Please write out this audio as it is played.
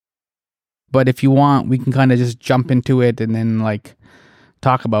But if you want, we can kind of just jump into it and then like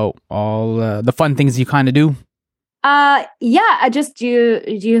talk about all the fun things you kind of do. Yeah. I just do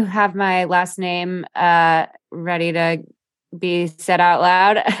you have my last name ready to be said out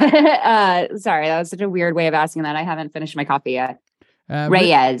loud? Sorry, that was such a weird way of asking that. I haven't finished my coffee yet.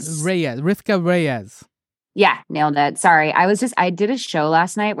 Reyes. Rivka Reyes. Yeah, nailed it. Sorry. I did a show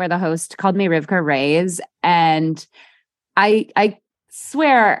last night where the host called me Rivka Reyes, and I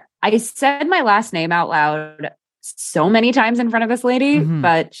swear I said my last name out loud so many times in front of this lady,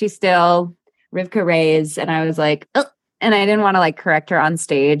 but she's still Rivka Reyes. And I was like, oh, and I didn't want to like correct her on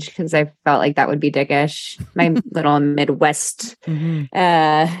stage because I felt like that would be dickish. My little Midwest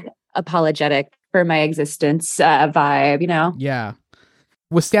apologetic for my existence vibe, you know? Yeah.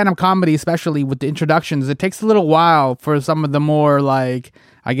 With stand-up comedy, especially with the introductions, it takes a little while for some of the more like,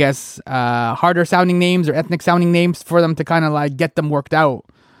 I guess, harder sounding names or ethnic sounding names for them to kind of like get them worked out.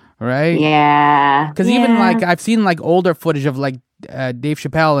 Right? Yeah. Because even like I've seen like older footage of like Dave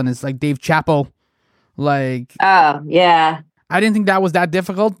Chappelle and it's like Dave Chappelle. Like, oh, yeah. I didn't think that was that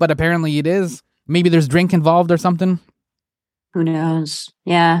difficult, but apparently it is. Maybe there's drink involved or something. Who knows?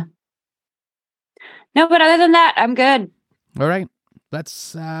 Yeah. No, but other than that, I'm good. All right.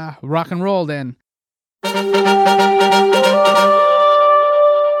 Let's rock and roll then.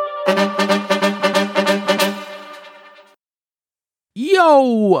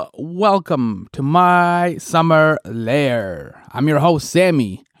 Yo, welcome to my summer lair. I'm your host,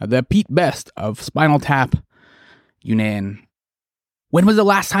 Sammy, the Pete Best of Spinal Tap, Yunnan. When was the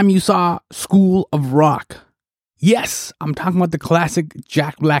last time you saw School of Rock? Yes, I'm talking about the classic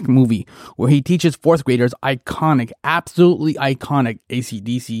Jack Black movie where he teaches fourth graders absolutely iconic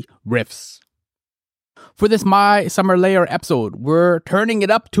AC/DC riffs. For this My Summer Lair episode, we're turning it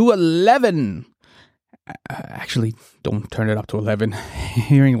up to 11. Actually, don't turn it up to 11.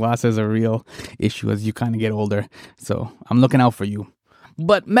 Hearing loss is a real issue as you kind of get older. So I'm looking out for you.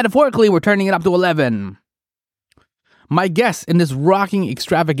 But metaphorically, we're turning it up to 11. My guest in this rocking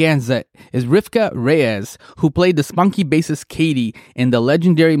extravaganza is Rivka Reyes, who played the spunky bassist Katie in the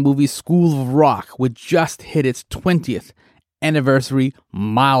legendary movie School of Rock, which just hit its 20th anniversary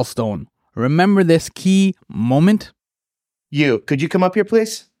milestone. Remember this key moment? Could you come up here,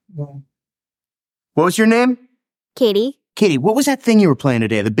 please? What was your name? Katie. Katie, what was that thing you were playing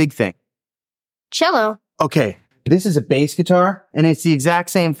today, the big thing? Cello. Okay, this is a bass guitar, and it's the exact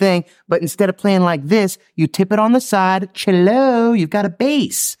same thing, but instead of playing like this, you tip it on the side, cello, you've got a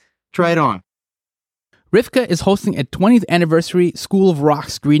bass. Try it on. Rivka is hosting a 20th anniversary School of Rock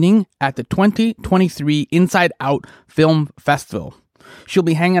screening at the 2023 Inside Out Film Festival. She'll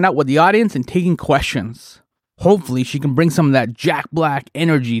be hanging out with the audience and taking questions. Hopefully, she can bring some of that Jack Black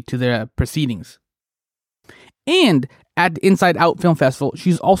energy to the proceedings. And at the Inside Out Film Festival,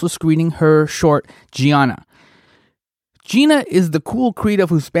 she's also screening her short, Gianna. Gina is the cool creative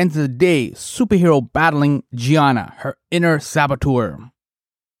who spends the day superhero battling Gianna, her inner saboteur.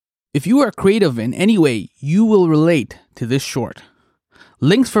 If you are creative in any way, you will relate to this short.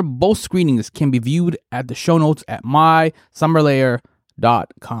 Links for both screenings can be viewed at the show notes at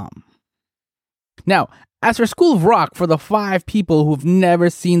mysummerlair.com. Now, as for School of Rock, for the 5 people who've never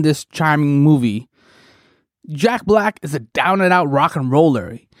seen this charming movie, Jack Black is a down-and-out rock and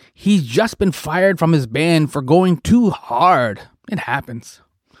roller. He's just been fired from his band for going too hard. It happens.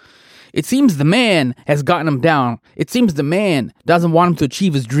 It seems the man has gotten him down. It seems the man doesn't want him to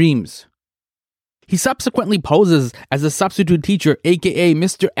achieve his dreams. He subsequently poses as a substitute teacher, aka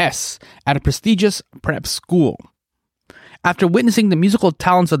Mr. S, at a prestigious prep school. After witnessing the musical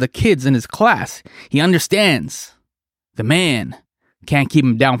talents of the kids in his class, he understands the man can't keep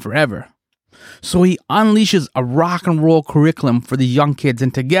him down forever. So he unleashes a rock and roll curriculum for the young kids,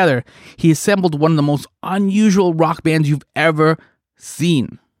 and together he assembled one of the most unusual rock bands you've ever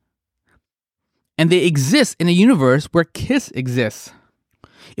seen. And they exist in a universe where Kiss exists.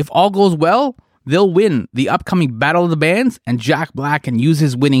 If all goes well, they'll win the upcoming Battle of the Bands, and Jack Black can use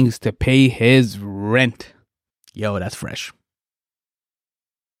his winnings to pay his rent. Yo, that's fresh.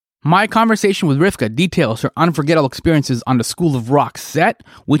 My conversation with Rivka details her unforgettable experiences on the School of Rock set,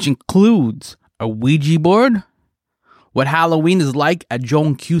 which includes a Ouija board, what Halloween is like at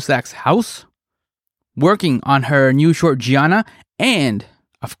Joan Cusack's house, working on her new short Gianna, and,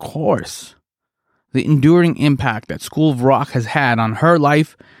 of course, the enduring impact that School of Rock has had on her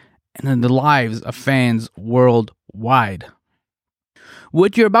life and in the lives of fans worldwide.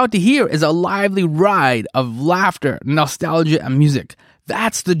 What you're about to hear is a lively ride of laughter, nostalgia, and music.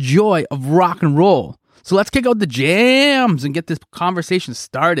 That's the joy of rock and roll. So let's kick out the jams and get this conversation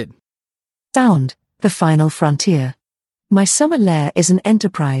started. Sound, the final frontier. My Summer Lair is an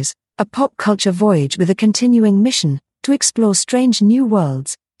enterprise, a pop culture voyage with a continuing mission to explore strange new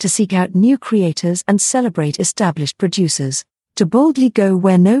worlds, to seek out new creators and celebrate established producers, to boldly go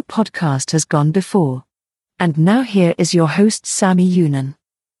where no podcast has gone before. And now here is your host, Sammy Yunan.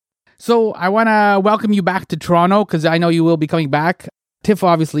 So I want to welcome you back to Toronto because I know you will be coming back. TIFF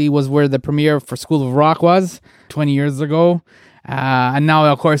obviously was where the premiere for School of Rock was 20 years ago. And now,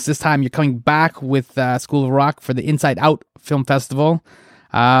 of course, this time you're coming back with School of Rock for the Inside Out Film Festival.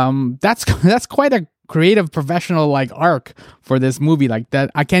 That's quite a creative professional like arc for this movie. Like that,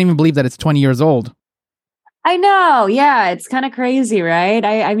 I can't even believe that it's 20 years old. I know. Yeah, it's kind of crazy, right?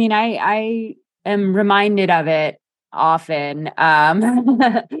 I mean, I am reminded of it often.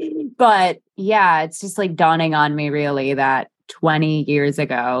 But yeah, it's just like dawning on me really that 20 years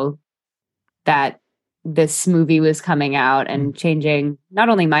ago that this movie was coming out and changing not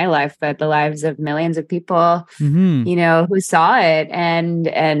only my life, but the lives of millions of people, you know, who saw it.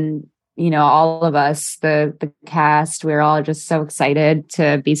 And, you know, all of us, the cast, we're all just so excited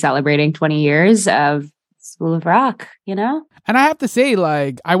to be celebrating 20 years of School of Rock, you know? And I have to say,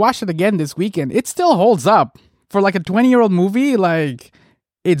 like, I watched it again this weekend. It still holds up for like a 20-year-old movie. Like,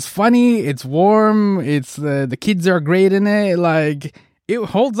 it's funny, it's warm, it's the kids are great in it. Like, it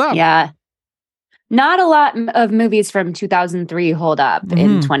holds up. Yeah. Not a lot of movies from 2003 hold up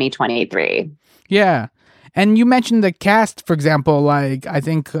in 2023. Yeah. And you mentioned the cast, for example, like, I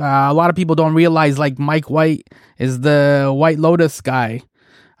think a lot of people don't realize, like, Mike White is the White Lotus guy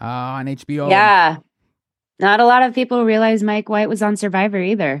on HBO. Yeah. Not a lot of people realize Mike White was on Survivor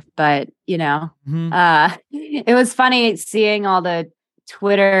either, but, you know, it was funny seeing all the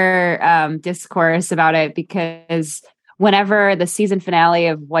Twitter discourse about it because whenever the season finale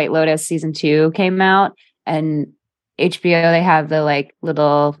of White Lotus season 2 came out and HBO, they have the like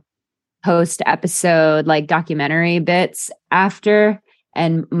little post episode, like documentary bits after,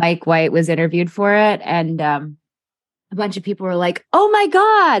 and Mike White was interviewed for it. And a bunch of people were like, "Oh my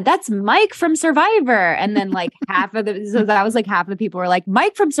God, that's Mike from Survivor." And then like so that was like half of the people were like,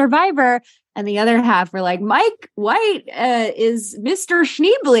 "Mike from Survivor." And the other half were like, "Mike White is Mr.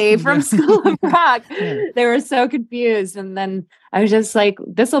 Schneebly from School of Rock." They were so confused. And then I was just like,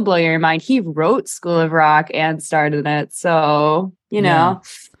 this will blow your mind. He wrote School of Rock and starred in it. So, you know,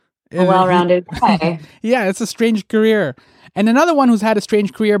 a well-rounded guy. Yeah, it's a strange career. And another one who's had a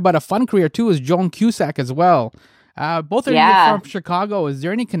strange career, but a fun career too, is Joan Cusack as well. Both of you from Chicago. Is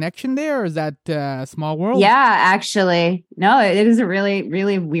there any connection there, or is that small world? Yeah, actually. No, it is a really,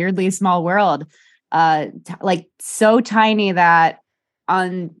 really weirdly small world. Like so tiny that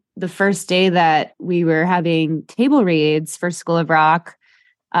on the first day that we were having table reads for School of Rock,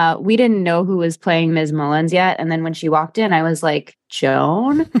 we didn't know who was playing Ms. Mullins yet. And then when she walked in, I was like,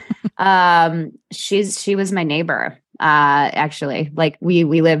 "Joan?" She was my neighbor. Actually, like we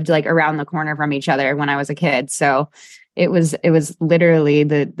lived like around the corner from each other when I was a kid. So it was literally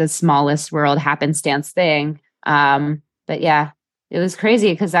the smallest world happenstance thing. But yeah, it was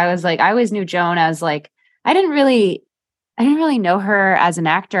crazy because I was like, I always knew Joan as like, I didn't really know her as an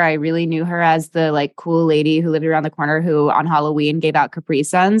actor. I really knew her as the like cool lady who lived around the corner who on Halloween gave out Capri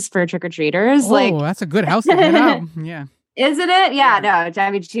Suns for trick-or-treaters. Oh, that's a good house to get out. Yeah. Isn't it? Yeah, no.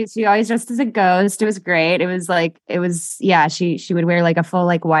 I mean, she always dressed as a ghost. It was great. She would wear like a full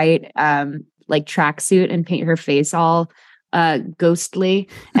like white like tracksuit and paint her face all ghostly,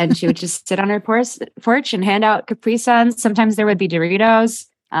 and she would just sit on her porch and hand out Capri Suns. Sometimes there would be Doritos,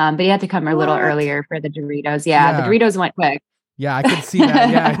 but you had to come a little earlier for the Doritos. Yeah, the Doritos went quick. Yeah, I could see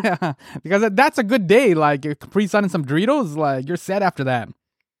that. Yeah. Because that's a good day. Like a Capri Sun and some Doritos, like you're set after that.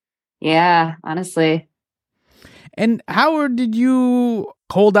 Yeah, honestly. And how did you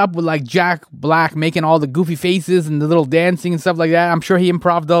hold up with like Jack Black making all the goofy faces and the little dancing and stuff like that? I'm sure he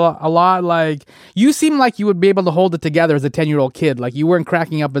improv'd a lot. Like you seem like you would be able to hold it together as a 10-year-old kid. Like you weren't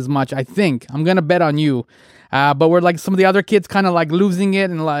cracking up as much. I think I'm gonna bet on you. But were like some of the other kids kind of like losing it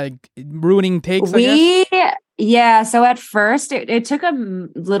and like ruining takes? Yeah. So at first it took a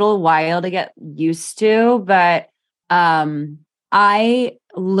little while to get used to, but I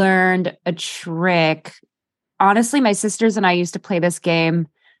learned a trick. Honestly, my sisters and I used to play this game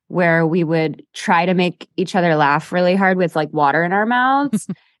where we would try to make each other laugh really hard with like water in our mouths.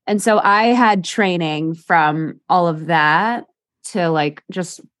 And so I had training from all of that to like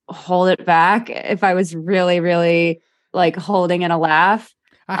just hold it back if I was really, really like holding in a laugh.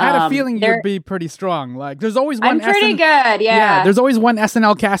 I had a feeling you'd be pretty strong. Like there's always one. I'm pretty good. Yeah. There's always one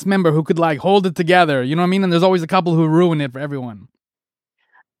SNL cast member who could like hold it together. You know what I mean? And there's always a couple who ruin it for everyone.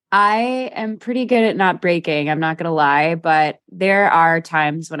 I am pretty good at not breaking. I'm not going to lie, but there are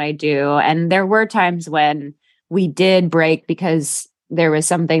times when I do. And there were times when we did break because there was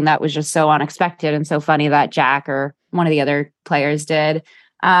something that was just so unexpected and so funny that Jack or one of the other players did.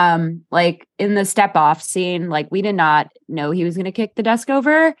 Like in the step off scene, like we did not know he was going to kick the desk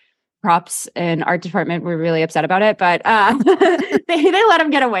over. Props and art department were really upset about it, but they let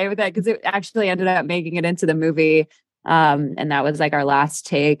him get away with it because it actually ended up making it into the movie. And that was like our last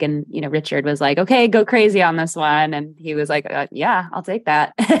take. And, you know, Richard was like, okay, go crazy on this one. And he was like, yeah, I'll take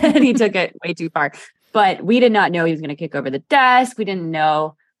that. And he took it way too far. But we did not know he was going to kick over the desk. We didn't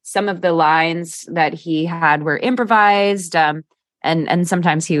know some of the lines that he had were improvised. And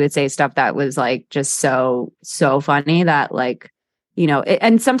sometimes he would say stuff that was like just so funny that like, you know,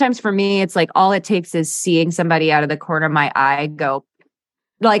 and sometimes for me, it's like all it takes is seeing somebody out of the corner of my eye go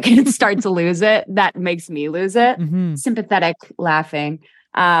like start to lose it. That makes me lose it. Mm-hmm. Sympathetic laughing.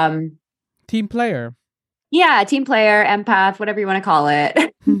 Team player. Yeah, team player, empath, whatever you want to call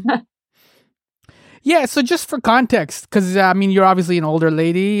it. Yeah, so just for context, because I mean, you're obviously an older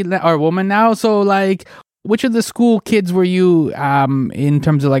lady or woman now. So like, which of the school kids were you in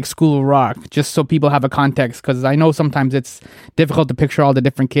terms of like School of Rock? Just so people have a context, because I know sometimes it's difficult to picture all the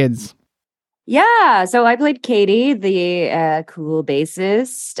different kids. Yeah, so I played Katie, the cool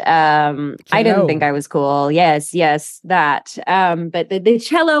bassist. I didn't think I was cool. Yes, that. But the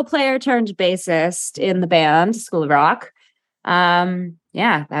cello player turned bassist in the band School of Rock.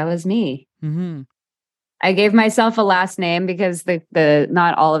 Yeah, that was me. Mm-hmm. I gave myself a last name because the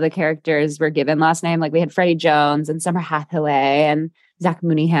not all of the characters were given last name. Like we had Freddie Jones and Summer Hathaway and Zach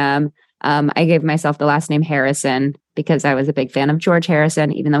Mooneyham. I gave myself the last name Harrison because I was a big fan of George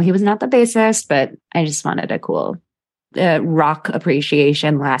Harrison, even though he was not the bassist, but I just wanted a cool rock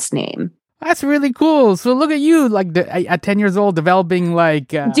appreciation last name. That's really cool. So look at you, like at 10 years old, developing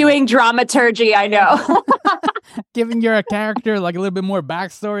like... doing dramaturgy, I know. Giving your character like a little bit more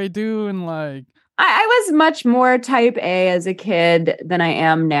backstory too, and like... I was much more type A as a kid than I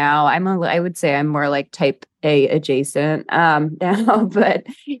am now. I would say I'm more like type A adjacent now, but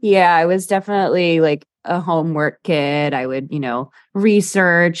yeah, I was definitely like a homework kid. I would, you know,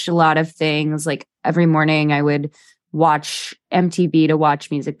 research a lot of things. Like every morning I would watch MTV to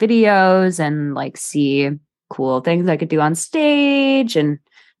watch music videos and like see cool things I could do on stage. And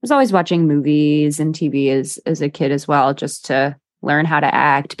I was always watching movies and TV as a kid as well, just to learn how to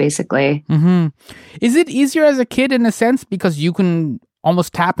act, basically. Mm-hmm. Is it easier as a kid in a sense because you can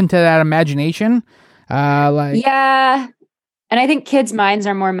almost tap into that imagination? Yeah. And I think kids' minds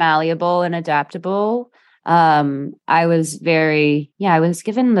are more malleable and adaptable. I was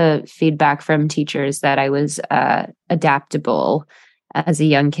given the feedback from teachers that I was adaptable as a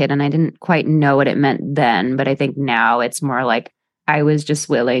young kid, and I didn't quite know what it meant then, but I think now it's more like I was just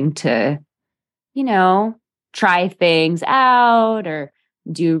willing to, you know, try things out or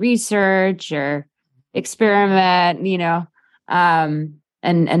do research or experiment, you know,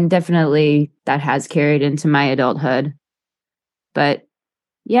 and definitely that has carried into my adulthood. But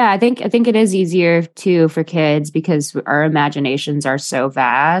yeah, I think it is easier too for kids because our imaginations are so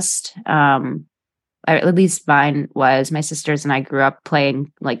vast. At least mine was. My sisters and I grew up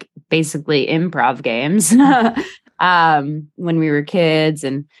playing like basically improv games when we were kids,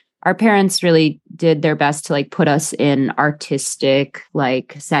 and our parents really did their best to like put us in artistic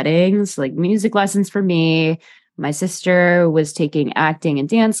like settings, like music lessons for me. My sister was taking acting and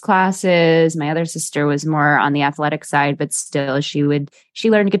dance classes. My other sister was more on the athletic side, but still she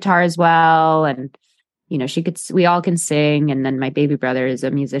learned guitar as well. And, you know, we all can sing. And then my baby brother is a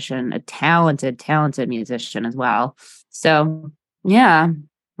musician, a talented musician as well. So yeah,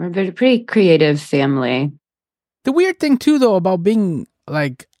 we're a pretty creative family. The weird thing too, though, about being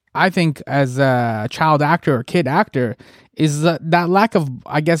like, I think as a child actor or kid actor is that lack of,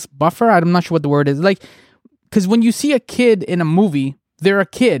 I guess, buffer. I'm not sure what the word is. Like, because when you see a kid in a movie, they're a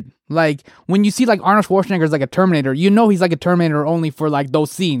kid. Like, when you see, like, Arnold Schwarzenegger's like a Terminator, you know he's like a Terminator only for, like, those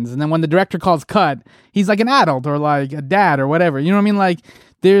scenes. And then when the director calls cut, he's like an adult or, like, a dad or whatever. You know what I mean? Like,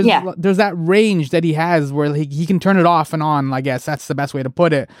 there's that range that he has where he can turn it off and on, I guess. That's the best way to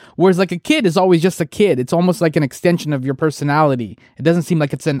put it. Whereas, like, a kid is always just a kid. It's almost like an extension of your personality. It doesn't seem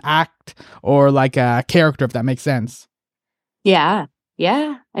like it's an act or, like, a character, if that makes sense. Yeah.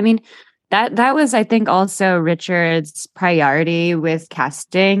 Yeah. I mean... That was, I think, also Richard's priority with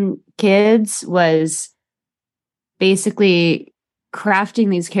casting kids was basically crafting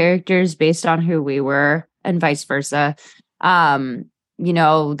these characters based on who we were and vice versa. You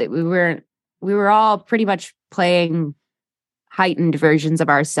know, that we were all pretty much playing heightened versions of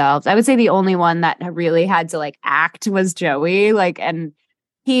ourselves. I would say the only one that really had to like act was Joey, like, and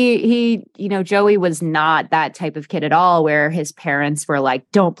Joey was not that type of kid at all, where his parents were like,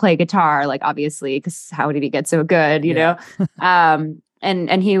 don't play guitar, like, obviously, because how did he get so good, you know?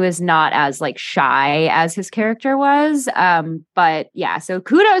 And he was not as like shy as his character was. But yeah, so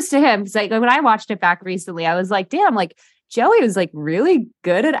kudos to him. Cause like when I watched it back recently, I was like, damn, like Joey was like really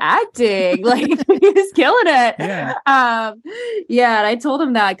good at acting. Like he was killing it. Yeah. And I told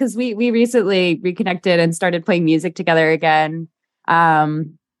him that because we recently reconnected and started playing music together again.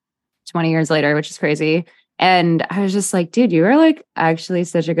 20 years later, which is crazy. And I was just like, dude, you are like actually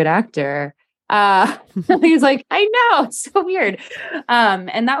such a good actor. He's like, I know, it's so weird.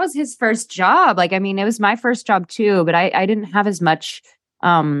 And that was his first job. Like, I mean, it was my first job too, but I didn't have as much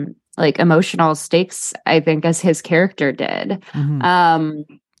like emotional stakes, I think, as his character did.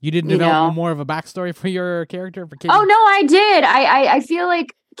 You didn't develop more of a backstory for your character, for Katie? Oh no, I did. I feel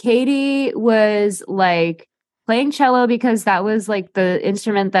like Katie was like playing cello because that was like the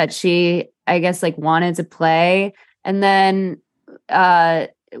instrument that she, I guess, like wanted to play, and then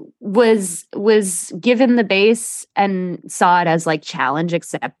was given the bass and saw it as like challenge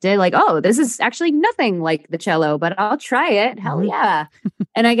accepted, like, oh, this is actually nothing like the cello, but I'll try it. Hell yeah.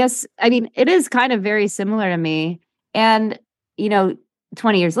 And I guess, I mean, it is kind of very similar to me. And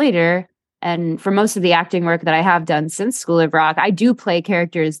 20 years later, and for most of the acting work that I have done since School of Rock, I do play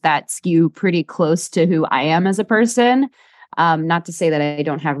characters that skew pretty close to who I am as a person. Not to say that I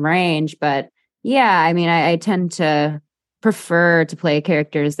don't have range, but yeah, I mean, I tend to prefer to play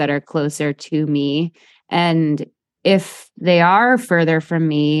characters that are closer to me. And if they are further from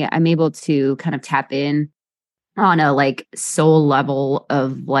me, I'm able to kind of tap in on a like soul level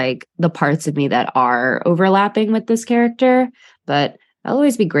of like the parts of me that are overlapping with this character. But I'll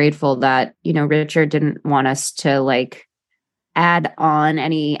always be grateful that, Richard didn't want us to like add on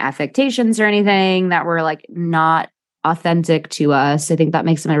any affectations or anything that were like not authentic to us. I think that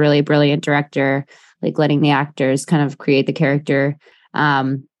makes him a really brilliant director, like letting the actors kind of create the character,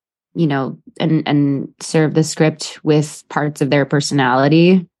 and serve the script with parts of their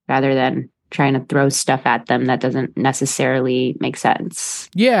personality rather than trying to throw stuff at them that doesn't necessarily make sense.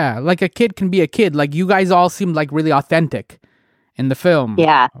 Yeah, like a kid can be a kid. Like you guys all seem like really authentic in the film.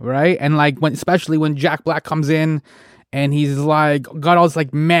 Yeah. Right? And like especially when Jack Black comes in and he's like got all this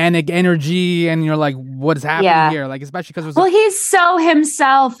like manic energy, and you're like, what is happening here? Like, especially because he's so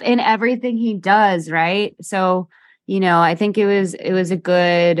himself in everything he does, right? So, I think it was a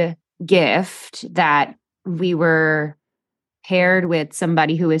good gift that we were paired with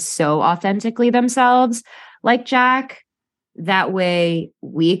somebody who is so authentically themselves, like Jack. That way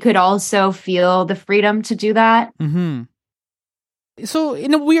we could also feel the freedom to do that. Mm-hmm. So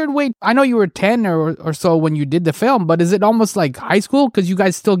in a weird way, I know you were 10 or so when you did the film, but is it almost like high school? Because you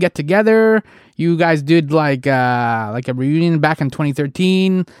guys still get together. You guys did like a reunion back in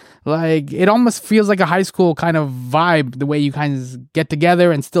 2013. Like it almost feels like a high school kind of vibe, the way you kind of get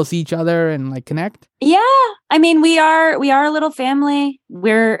together and still see each other and like connect. Yeah. I mean, we are a little family.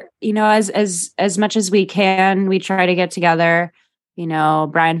 We're, as much as we can, we try to get together.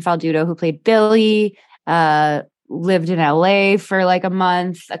 Brian Falduto, who played Billy, lived in LA for like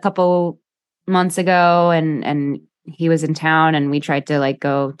a couple months ago, and he was in town, and we tried to like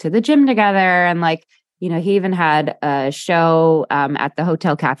go to the gym together, and like, he even had a show at the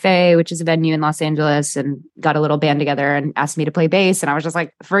Hotel Cafe, which is a venue in Los Angeles, and got a little band together and asked me to play bass. And I was just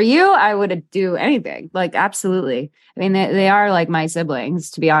like, for you, I would do anything. Like, absolutely. I mean, they are like my siblings,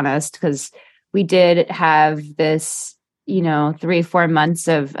 to be honest, because we did have this, 3-4 months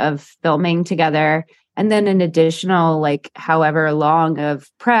of filming together. And then an additional, like, however long of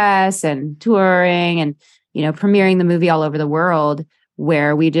press and touring and, premiering the movie all over the world,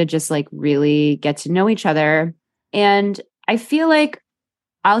 where we did just like really get to know each other. And I feel like,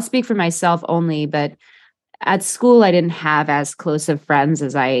 I'll speak for myself only, but at school, I didn't have as close of friends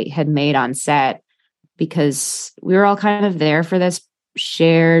as I had made on set, because we were all kind of there for this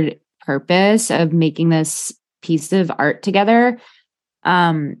shared purpose of making this piece of art together.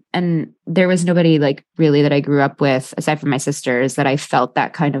 And there was nobody like really that I grew up with, aside from my sisters, that I felt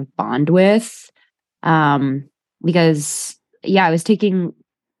that kind of bond with. Because I was taking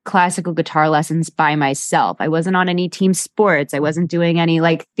classical guitar lessons by myself. I wasn't on any team sports. I wasn't doing any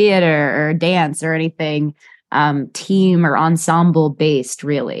like theater or dance or anything, team or ensemble based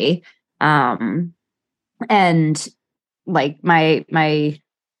really. And like my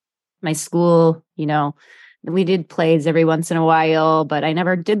school, we did plays every once in a while, but I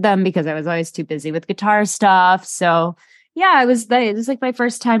never did them because I was always too busy with guitar stuff. So yeah, it was like my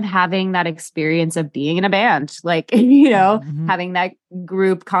first time having that experience of being in a band, like, having that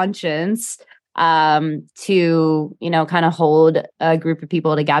group conscience. to, kind of hold a group of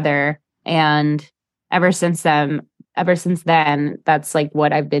people together. And ever since then, that's like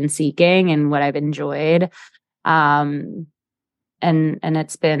what I've been seeking and what I've enjoyed. And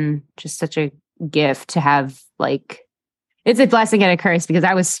it's been just such a gift to have, like, it's a blessing and a curse because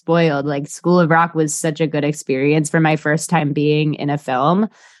I was spoiled. Like, School of Rock was such a good experience for my first time being in a film,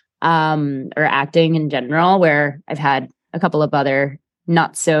 or acting in general, where I've had a couple of other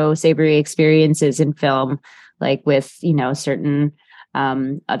not so savory experiences in film, like with, certain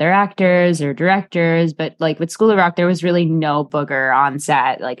other actors or directors. But like with School of Rock, there was really no booger on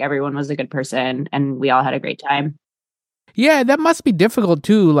set. Like, everyone was a good person and we all had a great time. Yeah, that must be difficult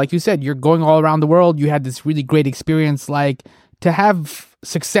too. Like you said, you're going all around the world. You had this really great experience. Like, to have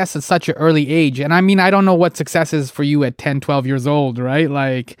success at such an early age. And I mean, I don't know what success is for you at 10, 12 years old, right?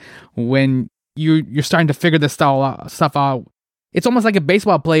 Like, when you're starting to figure this stuff out. It's almost like a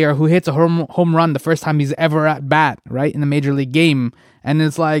baseball player who hits a home run the first time he's ever at bat, right? In a major league game. And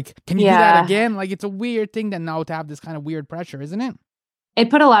it's like, can you do that again? Like, it's a weird thing that now to have this kind of weird pressure, isn't it? It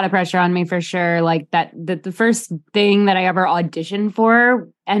put a lot of pressure on me for sure. Like the first thing that I ever auditioned for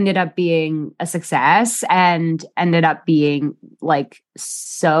ended up being a success and ended up being like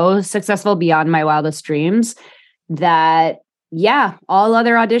so successful beyond my wildest dreams that, all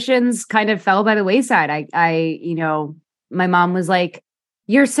other auditions kind of fell by the wayside. My mom was like,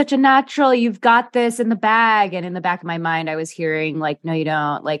 "You're such a natural. You've got this in the bag." And in the back of my mind, I was hearing like, "No, you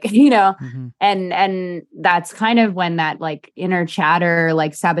don't." Like, Mm-hmm. and that's kind of when that like inner chatter,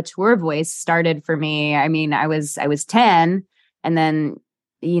 like saboteur voice started for me. I mean, I was 10 and then,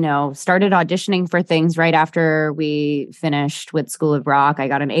 started auditioning for things right after we finished with School of Rock. I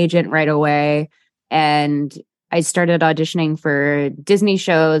got an agent right away and I started auditioning for Disney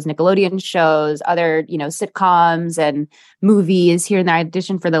shows, Nickelodeon shows, other, sitcoms and movies here and there. I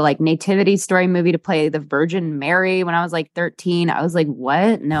auditioned for the like Nativity Story movie to play the Virgin Mary when I was like 13. I was like,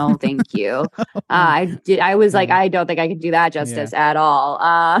 what? No, thank you. I was like, I don't think I could do that justice at all.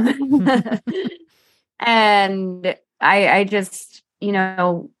 And I just,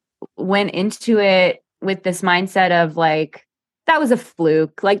 went into it with this mindset of like, that was a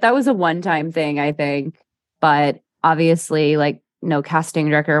fluke. Like, that was a one-time thing, I think. But obviously, like, no casting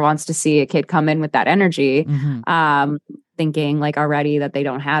director wants to see a kid come in with that energy, thinking like already that they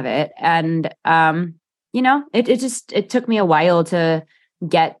don't have it. And, it took me a while to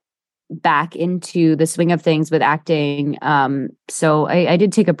get back into the swing of things with acting. So I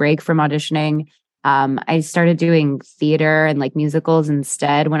did take a break from auditioning. I started doing theater and like musicals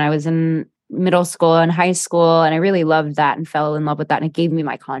instead when I was in middle school and high school. And I really loved that and fell in love with that. And it gave me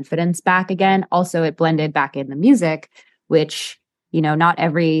my confidence back again. Also, it blended back in the music, which, not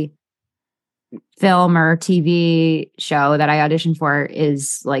every film or TV show that I auditioned for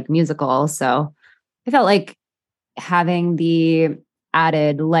is like musical. So I felt like having the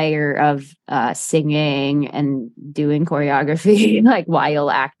added layer of singing and doing choreography like while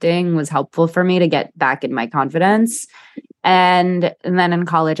acting was helpful for me to get back in my confidence. And then in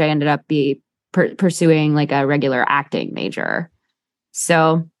college, I ended up pursuing like a regular acting major.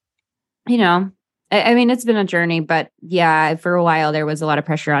 So, I mean, it's been a journey, but for a while there was a lot of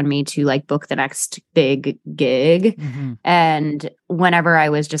pressure on me to like book the next big gig. Mm-hmm. And whenever I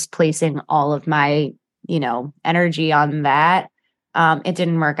was just placing all of my, energy on that, it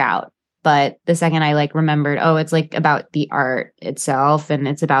didn't work out. But the second I like remembered, it's like about the art itself and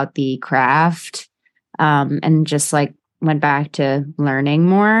it's about the craft, and just like went back to learning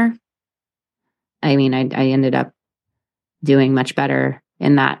more. I mean, I ended up doing much better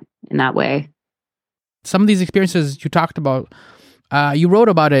in that way. Some of these experiences you talked about, you wrote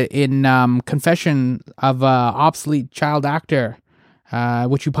about it in Confession of an Obsolete Child Actor,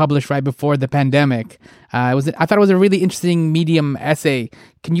 which you published right before the pandemic. I thought it was a really interesting Medium essay.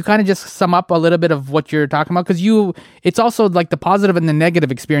 Can you kind of just sum up a little bit of what you're talking about? Because it's also like the positive and the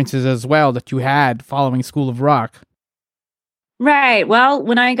negative experiences as well that you had following School of Rock. Right. Well,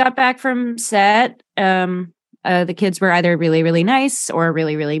 when I got back from set, the kids were either really, really nice or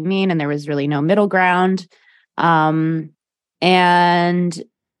really, really mean, and there was really no middle ground. And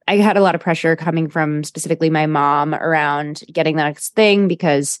I had a lot of pressure coming from specifically my mom around getting the next thing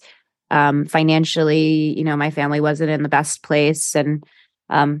because financially, my family wasn't in the best place. And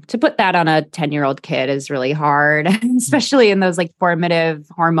to put that on a 10-year-old kid is really hard, especially in those like formative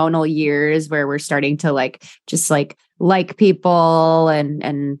hormonal years where we're starting to like people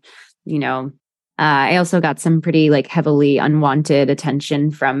and I also got some pretty like heavily unwanted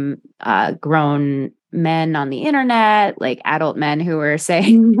attention from grown men on the internet, like adult men who were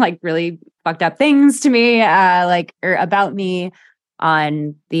saying like really fucked up things to me, or about me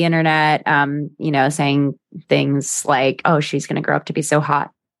on the internet, saying things like, oh, she's going to grow up to be so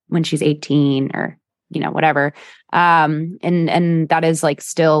hot when she's 18 or, whatever. And that is like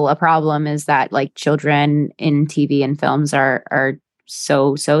still a problem, is that like children in TV and films are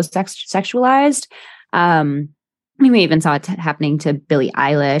so sexualized. We even saw it happening to Billie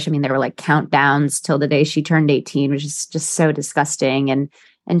Eilish. I mean, there were like countdowns till the day she turned 18, which is just so disgusting.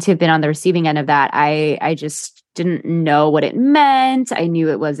 And to have been on the receiving end of that, I just didn't know what it meant. I knew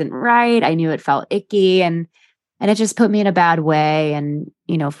it wasn't right. I knew it felt icky, and it just put me in a bad way. And,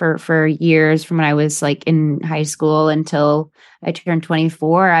 for years, from when I was like in high school until I turned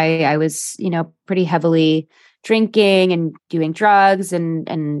 24, I was, pretty heavily drinking and doing drugs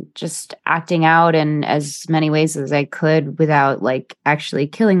and just acting out in as many ways as I could without like actually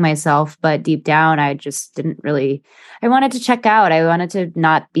killing myself. But deep down, I just I wanted to check out. I wanted to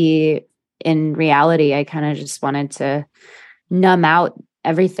not be in reality. I kind of just wanted to numb out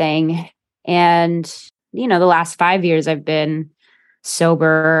everything. And, the last 5 years I've been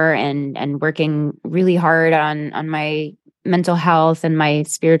sober and working really hard on my mental health and my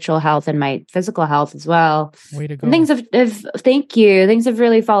spiritual health and my physical health as well. Way to go. And thank you. Things have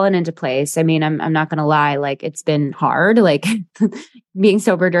really fallen into place. I mean, I'm not going to lie. Like, it's been hard, like being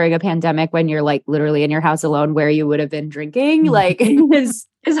sober during a pandemic when you're like literally in your house alone where you would have been drinking, like is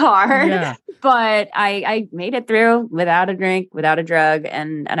hard. Yeah. But I made it through without a drink, without a drug.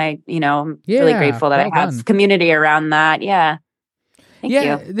 And I, I'm really grateful that I have community around that. Yeah. Thank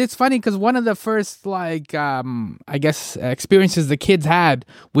you. It's funny because one of the first, experiences the kids had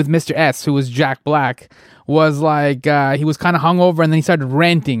with Mr. S, who was Jack Black, was like he was kind of hungover, and then he started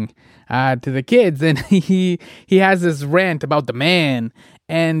ranting to the kids, and he has this rant about the man,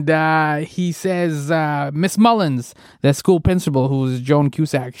 and he says Miss Mullins, the school principal, who's Joan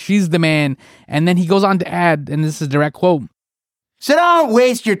Cusack, she's the man, and then he goes on to add, and this is a direct quote. So don't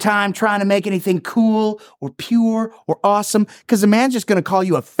waste your time trying to make anything cool or pure or awesome, because the man's just going to call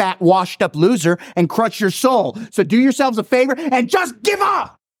you a fat, washed-up loser and crush your soul. So do yourselves a favor and just give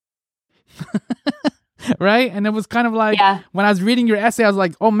up! Right? And it was kind of like, when I was reading your essay, I was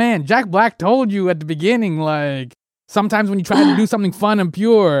like, oh man, Jack Black told you at the beginning, like, sometimes when you try to do something fun and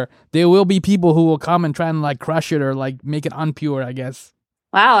pure, there will be people who will come and try and like crush it or like make it unpure, I guess.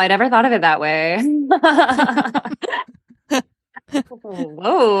 Wow, I never thought of it that way.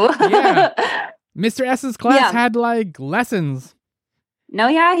 Whoa. Yeah. Mr. S's class had like lessons. No,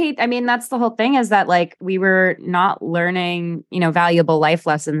 yeah. That's the whole thing, is that like we were not learning, valuable life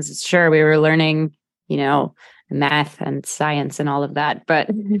lessons. Sure, we were learning, math and science and all of that. But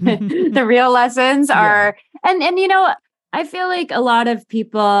the real lessons are, and I feel like a lot of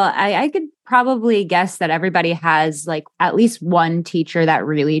people, I could probably guess that everybody has like at least one teacher that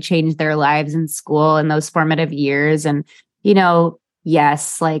really changed their lives in school in those formative years. And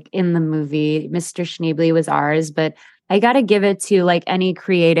yes, like in the movie, Mr. Schneebly was ours, but I got to give it to like any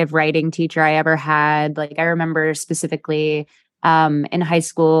creative writing teacher I ever had. Like I remember specifically in high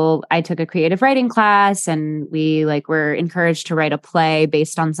school, I took a creative writing class, and we like were encouraged to write a play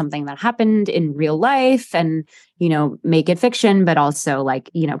based on something that happened in real life and, make it fiction, but also like,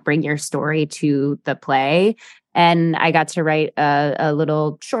 bring your story to the play. And I got to write a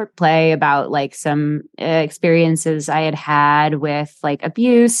little short play about like some experiences I had with like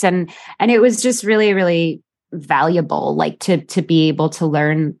abuse. And it was just really, really valuable, like to be able to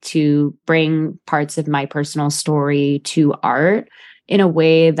learn to bring parts of my personal story to art in a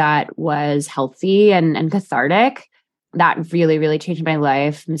way that was healthy and cathartic. That really, really changed my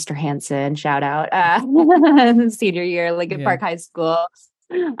life. Mr. Hansen, shout out, senior year, Lincoln Park High School.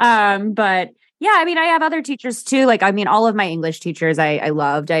 But yeah, I have other teachers too. Like, all of my English teachers I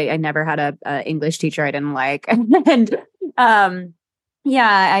loved. I never had a English teacher I didn't like. And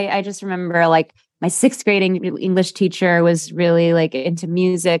I just remember like my sixth grade English teacher was really like into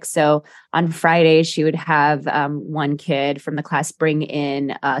music. So on Fridays, she would have one kid from the class bring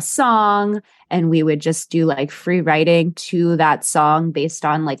in a song, and we would just do like free writing to that song based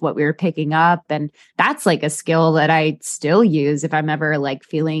on like what we were picking up. And that's like a skill that I still use if I'm ever like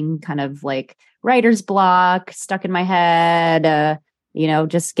feeling kind of like writer's block stuck in my head,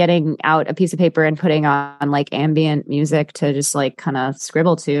 just getting out a piece of paper and putting on like ambient music to just like kind of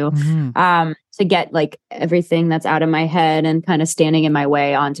scribble to, to get like everything that's out of my head and kind of standing in my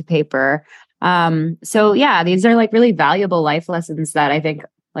way onto paper. So yeah, these are like really valuable life lessons that I think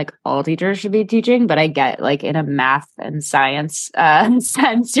like all teachers should be teaching, but I get like in a math and science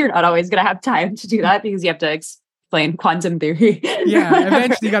sense, you're not always going to have time to do that because you have to explain quantum theory. Yeah,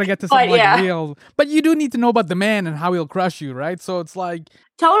 eventually you got to get to But something yeah. like real. But you do need to know about the man and how he'll crush you, right? So it's like,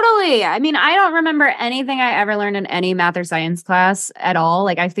 Totally. I mean, I don't remember anything I ever learned in any math or science class at all.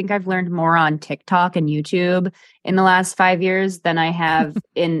 Like, I think I've learned more on TikTok and YouTube in the last 5 years than I have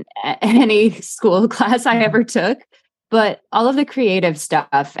in any school class I ever took. But all of the creative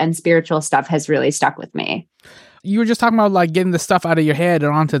stuff and spiritual stuff has really stuck with me. you were just talking about like getting the stuff out of your head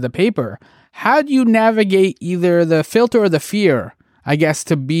and onto the paper. How do you navigate either the filter or the fear, I guess,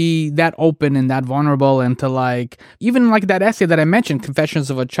 to be that open and that vulnerable and to like, even like that essay that I mentioned, Confessions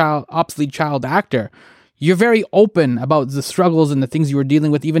of a Obsolete Child Actor. You're very open about the struggles and the things you were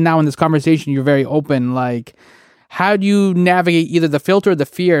dealing with. Even now in this conversation, you're very open. Like, how do you navigate either the filter or the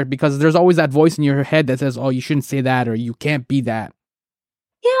fear? Because there's always that voice in your head that says, oh, you shouldn't say that or you can't be that.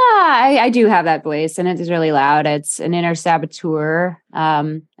 Yeah, I do have that voice, and it is really loud. It's an inner saboteur.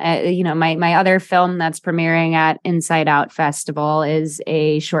 My other film that's premiering at Inside Out Festival is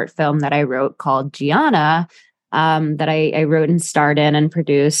a short film that I wrote called Gianna, that I wrote and starred in and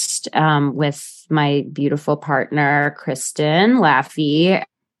produced with my beautiful partner Kristen Laffey,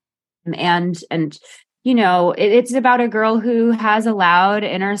 and it's about a girl who has a loud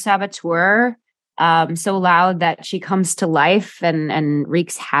inner saboteur. So loud that she comes to life and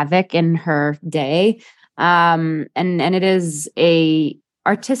wreaks havoc in her day. And it is a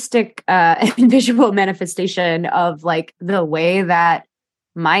artistic and visual manifestation of like the way that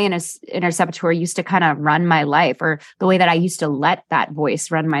my inner saboteur used to kind of run my life, or the way that I used to let that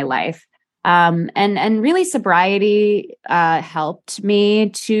voice run my life. And really sobriety helped me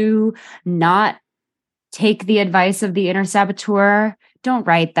to not take the advice of the inner saboteur. Don't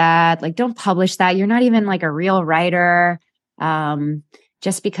write that. Like, don't publish that. You're not even like a real writer.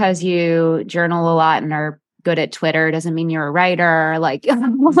 Just because you journal a lot and are good at Twitter doesn't mean you're a writer. Like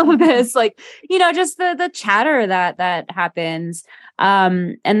all of this, like, just the chatter that happens.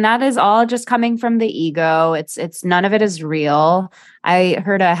 And that is all just coming from the ego. It's none of it is real. I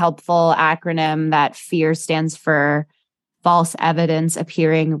heard a helpful acronym that FEAR stands for false evidence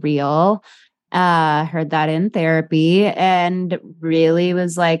appearing real. Heard that in therapy and really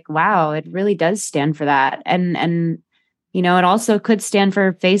was like, wow, it really does stand for that. And it also could stand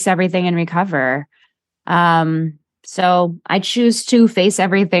for face everything and recover. So I choose to face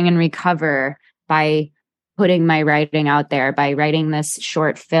everything and recover by putting my writing out there, by writing this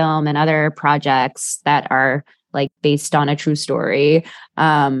short film and other projects that are like based on a true story,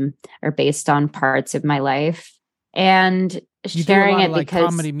 or based on parts of my life. And You sharing do a lot it of, like, because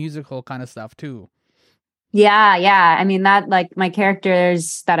comedy musical kind of stuff too. yeah. I mean, that, like, my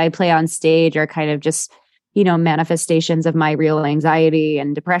characters that I play on stage are kind of just, manifestations of my real anxiety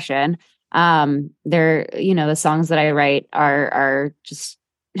and depression. They're, the songs that I write are just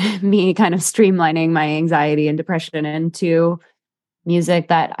me kind of streamlining my anxiety and depression into music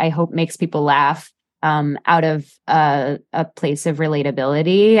that I hope makes people laugh, out of a place of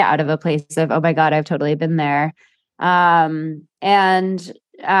relatability, out of a place of, oh my God, I've totally been there. I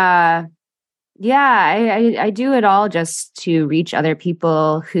do it all just to reach other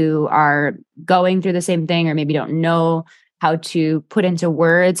people who are going through the same thing, or maybe don't know how to put into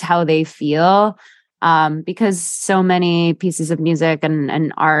words how they feel. Because so many pieces of music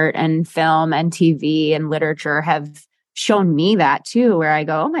and art and film and TV and literature have shown me that too, where I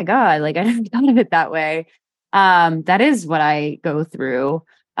go, oh my God, like I never thought of it that way. That is what I go through.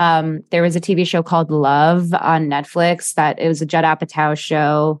 There was a TV show called Love on Netflix that it was a Judd Apatow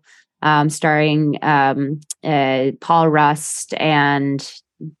show, starring Paul Rust and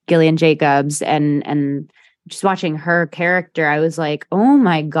Gillian Jacobs, and just watching her character, I was like, oh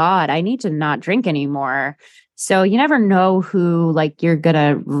my God, I need to not drink anymore. So you never know who like you're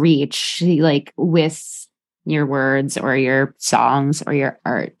gonna reach, like with your words or your songs or your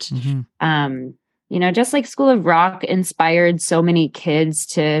art. Mm-hmm. Just like School of Rock inspired so many kids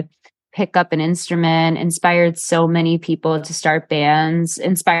to pick up an instrument, inspired so many people to start bands,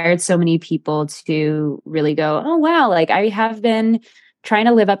 inspired so many people to really go, oh, wow, like I have been trying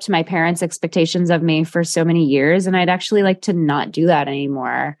to live up to my parents' expectations of me for so many years, and I'd actually like to not do that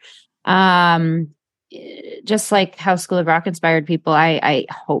anymore. Just like how School of Rock inspired people, I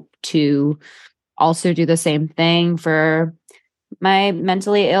hope to also do the same thing for my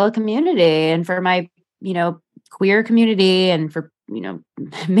mentally ill community and for my, queer community and for,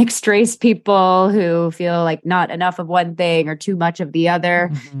 mixed race people who feel like not enough of one thing or too much of the other.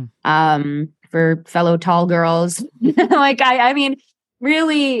 Mm-hmm. For fellow tall girls. Like, I mean,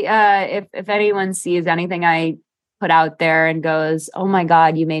 really, if anyone sees anything I put out there and goes, oh my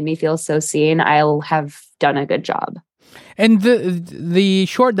God, you made me feel so seen, I'll have done a good job. And the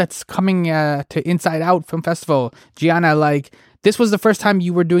short that's coming to Inside Out Film Festival, Gianna, like this was the first time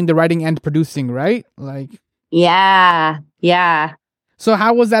you were doing the writing and producing, right? Like, Yeah. so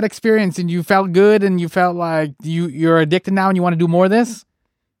how was that experience? And you felt good, and you felt like you're addicted now, and you want to do more of this?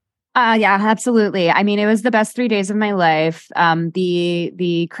 Yeah, absolutely. I mean, it was the best 3 days of my life.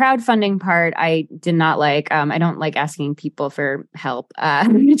 The crowdfunding part, I did not like. I don't like asking people for help,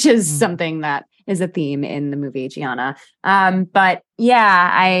 which is something that is a theme in the movie Gianna. But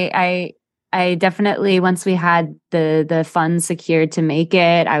yeah, I definitely, once we had the funds secured to make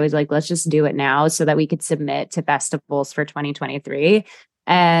it, I was like, let's just do it now so that we could submit to festivals for 2023.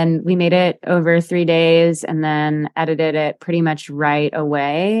 And we made it over 3 days and then edited it pretty much right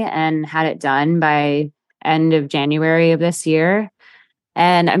away and had it done by end of January of this year.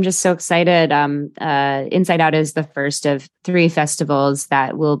 And I'm just so excited. Inside Out is the first of 3 festivals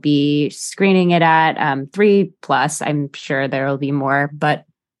that we'll be screening it at, 3+. I'm sure there will be more, but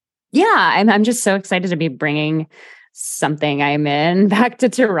yeah, I'm just so excited to be bringing something I'm in back to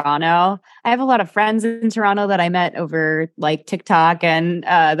Toronto. I have a lot of friends in Toronto that I met over like TikTok and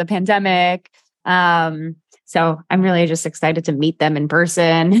the pandemic. So I'm really just excited to meet them in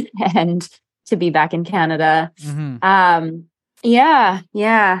person and to be back in Canada. Yeah.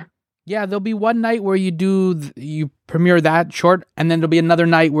 Yeah, there'll be one night where you premiere that short, and then there'll be another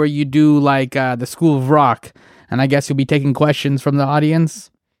night where you do like the School of Rock, and I guess you'll be taking questions from the audience.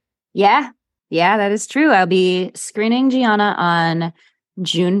 Yeah, that is true. I'll be screening Gianna on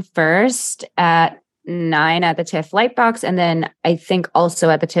June 1st at 9 at the TIFF Lightbox. And then I think also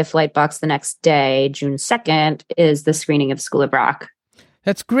at the TIFF Lightbox the next day, June 2nd, is the screening of School of Rock.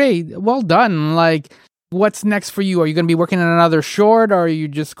 That's great. Well done. Like, what's next for you? Are you going to be working on another short, or are you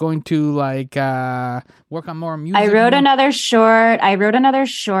just going to like work on more music? I wrote another short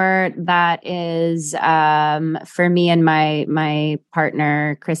that is for me and my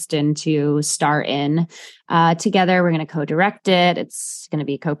partner Kristen to star in together. We're going to co-direct it. It's going to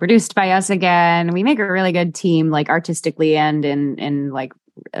be co-produced by us again. We make a really good team, like artistically and in like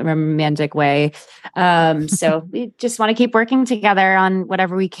a romantic way. So we just want to keep working together on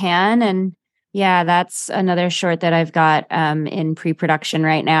whatever we can. And yeah, that's another short that I've got in pre-production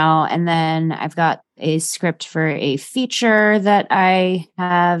right now. And then I've got a script for a feature that I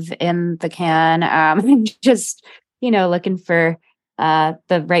have in the can. I'm just, looking for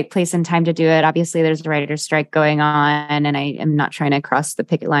the right place and time to do it. Obviously, there's a writer's strike going on, and I am not trying to cross the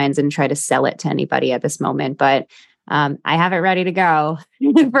picket lines and try to sell it to anybody at this moment. But I have it ready to go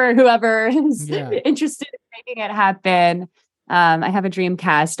for whoever is interested in making it happen. I have a dream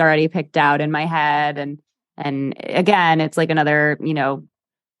cast already picked out in my head. And again, it's like another,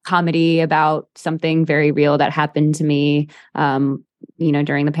 comedy about something very real that happened to me,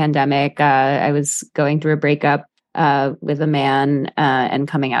 during the pandemic. I was going through a breakup with a man and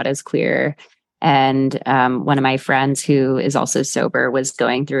coming out as queer. And one of my friends who is also sober was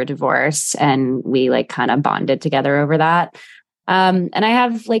going through a divorce, and we like kind of bonded together over that. And I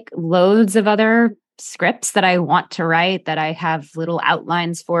have like loads of other scripts that I want to write that I have little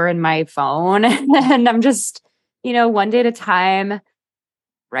outlines for in my phone. And I'm just, one day at a time,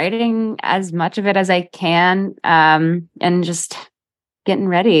 writing as much of it as I can, and just getting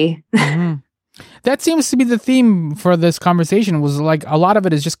ready. That seems to be the theme for this conversation, was like a lot of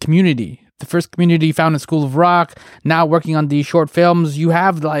it is just community. The first community you found in School of Rock, now working on these short films, you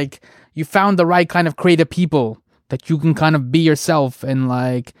found the right kind of creative people that you can kind of be yourself and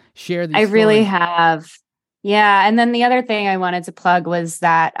like share these stories. Really have. Yeah. And then the other thing I wanted to plug was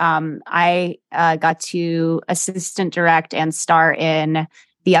that I got to assistant direct and star in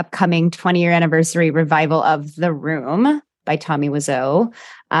the upcoming 20-year anniversary revival of The Room by Tommy Wiseau.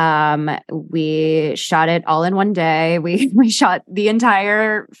 We shot it all in one day. We shot the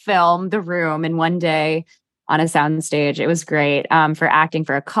entire film, The Room, in one day on a soundstage. It was great for Acting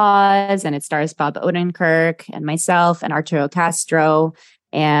for a Cause, and it stars Bob Odenkirk and myself and Arturo Castro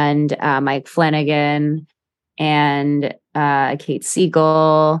and Mike Flanagan and Kate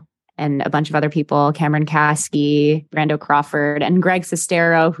Siegel and a bunch of other people, Cameron Kasky, Brando Crawford, and Greg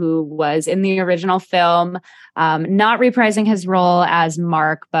Sestero, who was in the original film, not reprising his role as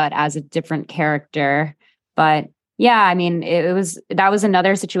Mark, but as a different character. But yeah, I mean, that was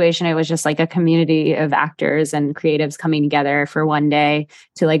another situation. It was just like a community of actors and creatives coming together for one day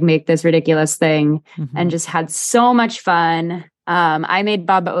to like make this ridiculous thing, and just had so much fun. I made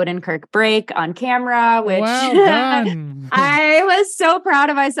Bob Odenkirk break on camera, which well done. I was so proud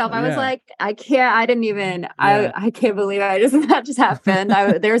of myself. I was like, I can't believe that just happened.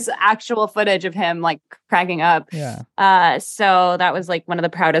 There's actual footage of him like cracking up. Yeah. So that was like one of the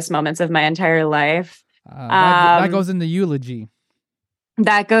proudest moments of my entire life. That goes in the eulogy.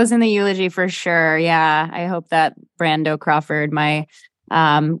 That goes in the eulogy for sure. Yeah. I hope that Brando Crawford, my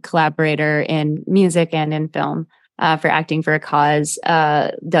collaborator in music and in film, for acting for a cause,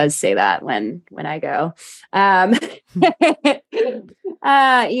 does say that when I go. Yeah,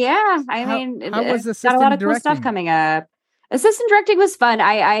 I mean, how was got a lot of assistant cool stuff directing? coming up. Assistant directing was fun.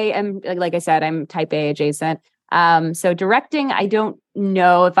 I am, like I said, I'm type A adjacent. So directing, I don't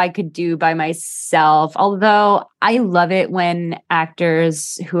know if I could do by myself, although I love it when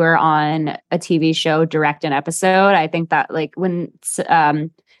actors who are on a TV show direct an episode. I think that like when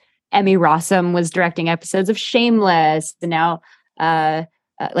Emmy Rossum was directing episodes of Shameless, and now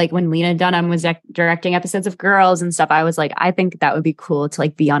like when Lena Dunham was directing episodes of Girls and stuff, I was like, I think that would be cool to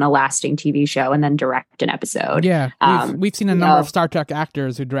like be on a lasting TV show and then direct an episode. Yeah, we've seen a number of Star Trek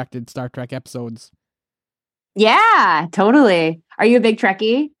actors who directed Star Trek episodes. Yeah, totally. Are you a big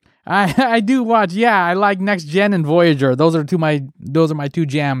Trekkie? I do watch. Yeah, I like Next Gen and Voyager. Those are my two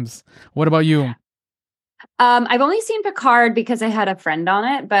jams. What about you? I've only seen Picard because I had a friend on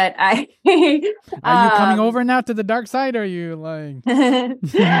it, but I Are you coming over now to the dark side? Or are you like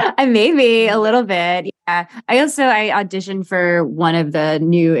I maybe a little bit. Yeah. I auditioned for one of the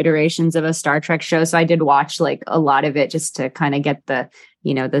new iterations of a Star Trek show, so I did watch like a lot of it just to kind of get the,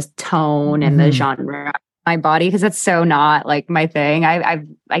 the tone and the genre of my body, because it's so not like my thing. I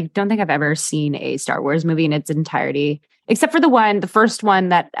don't think I've ever seen a Star Wars movie in its entirety, except for the first one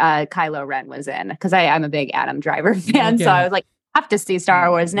that Kylo Ren was in, because I'm a big Adam Driver fan. Okay. So I was like, I have to see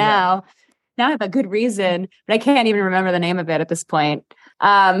Star Wars now. Yeah. Now I have a good reason, but I can't even remember the name of it at this point.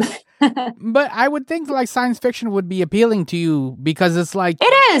 But I would think like science fiction would be appealing to you because it's like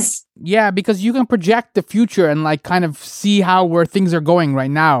it is. Yeah, because you can project the future and like kind of see where things are going right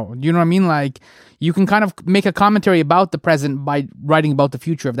now. You know what I mean? Like you can kind of make a commentary about the present by writing about the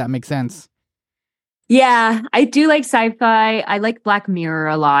future, if that makes sense. Yeah, I do like sci-fi. I like Black Mirror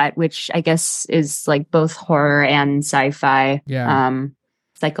a lot, which I guess is like both horror and sci-fi. Yeah.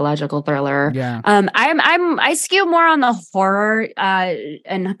 Psychological thriller. Yeah. I skew more on the horror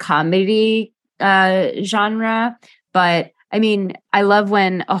and comedy genre, but I mean, I love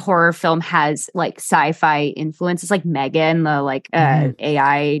when a horror film has like sci-fi influences, like Megan, the like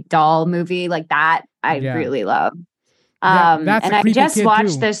AI doll movie, like that. I really love. That's and a I creepy just kid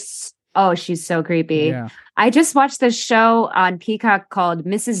watched too. this. Oh, she's so creepy. Yeah. I just watched this show on Peacock called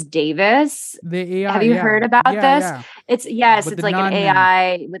Mrs. Davis. The AI, Have you heard about this? Yeah. It's With like the an nun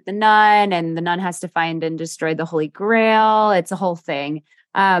AI with the nun, and the nun has to find and destroy the Holy Grail. It's a whole thing.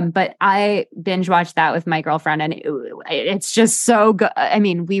 But I binge watched that with my girlfriend, and it's just so good. I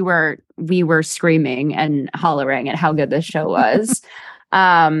mean, we were screaming and hollering at how good this show was.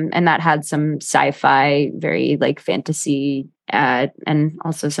 And that had some sci-fi, very like fantasy, and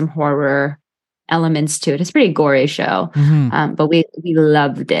also some horror elements to it. It's a pretty gory show, but we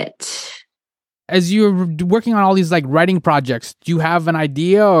loved it. As you're working on all these like writing projects, do you have an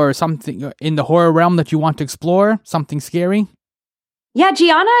idea or something in the horror realm that you want to explore? Something scary? Yeah,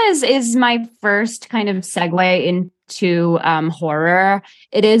 Gianna is my first kind of segue into horror.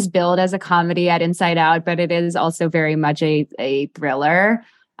 It is billed as a comedy at Inside Out, but it is also very much a thriller.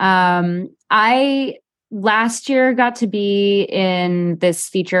 I last year got to be in this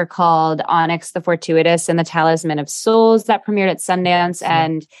feature called Onyx the Fortuitous and the Talisman of Souls that premiered at Sundance,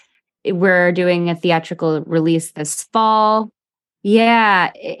 and we're doing a theatrical release this fall.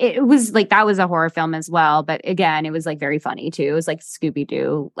 Yeah, it was like, that was a horror film as well, but again, it was like very funny too. It was like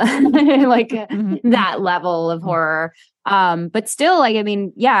Scooby-Doo, like that level of horror. But still, like, I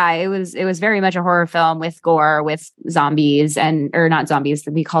mean, yeah, it was very much a horror film with gore, with zombies, or not zombies,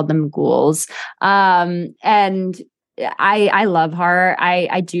 we called them ghouls. And I love horror.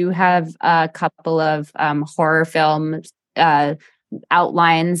 I do have a couple of horror film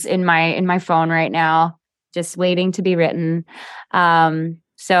outlines in my phone right now, just waiting to be written.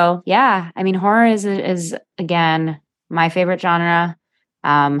 So yeah, I mean, horror is again my favorite genre.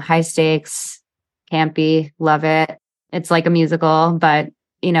 High stakes, campy, love it. It's like a musical, but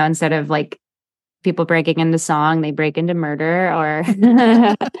instead of like people breaking into song, they break into murder or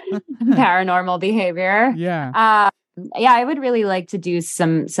paranormal behavior. Yeah. Yeah, I would really like to do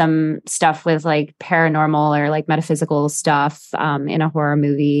some stuff with like paranormal or like metaphysical stuff in a horror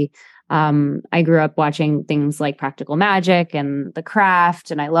movie. I grew up watching things like Practical Magic and The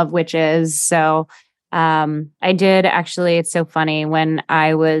Craft, and I love witches. So I did actually, it's so funny, when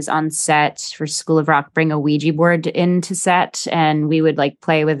I was on set for School of Rock, bring a Ouija board into set, and we would like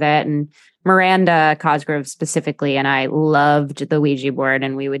play with it. And Miranda Cosgrove specifically, and I loved the Ouija board,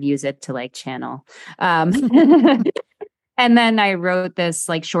 and we would use it to like channel. And then I wrote this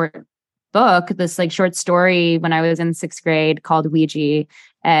like short book, this like short story when I was in 6th grade called Ouija.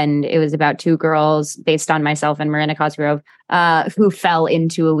 And it was about 2 girls based on myself and Marina Cosgrove, who fell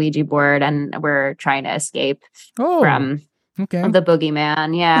into a Ouija board and were trying to escape from the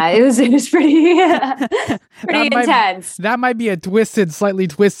boogeyman. Yeah, it was pretty pretty intense. That might be a slightly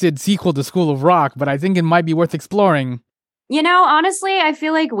twisted sequel to School of Rock, but I think it might be worth exploring. You know, honestly, I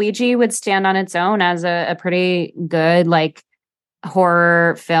feel like Ouija would stand on its own as a pretty good like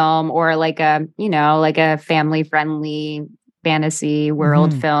horror film, or like a, you know, like a family friendly fantasy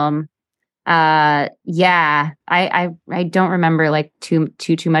world film. Yeah, I don't remember like too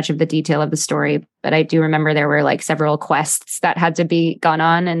much of the detail of the story, but I do remember there were like several quests that had to be gone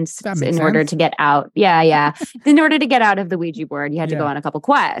on, and in order to get out. Yeah. In order to get out of the Ouija board, you had to go on a couple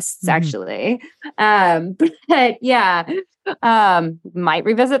quests, actually. But yeah, might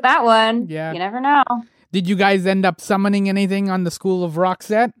revisit that one. Yeah, you never know. Did you guys end up summoning anything on the School of Rock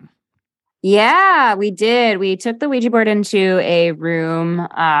set? Yeah, we did. We took the Ouija board into a room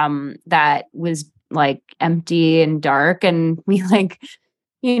that was like empty and dark, and we like,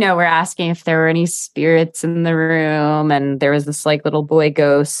 you know, we're asking if there were any spirits in the room, and there was this like little boy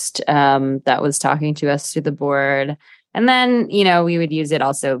ghost that was talking to us through the board. And then, you know, we would use it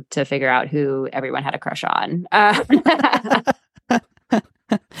also to figure out who everyone had a crush on.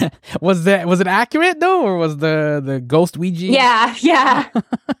 Was it accurate though, or was the ghost Ouija? Yeah.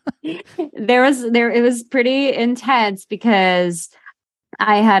 It was pretty intense because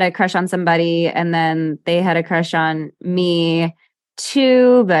I had a crush on somebody, and then they had a crush on me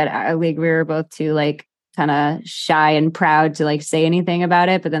too, but we were both too like kind of shy and proud to like say anything about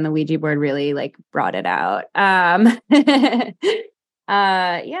it. But then the Ouija board really like brought it out. Yeah,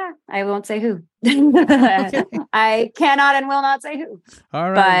 I won't say who. Okay. I cannot and will not say who.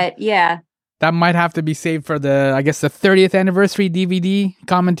 All right. But yeah. That might have to be saved for the 30th anniversary DVD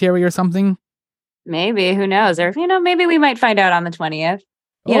commentary or something. Maybe, who knows? Or, you know, maybe we might find out on the 20th.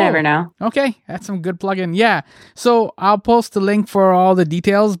 You never know. Okay, that's some good plug-in. Yeah, so I'll post the link for all the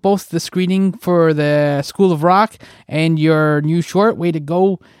details, both the screening for the School of Rock and your new short, Way to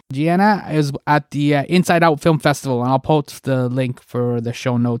Go, Gianna, is at the Inside Out Film Festival, and I'll post the link for the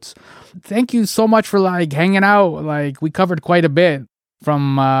show notes. Thank you so much for like hanging out. Like, we covered quite a bit,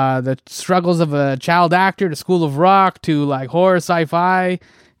 from the struggles of a child actor to School of Rock to like horror sci-fi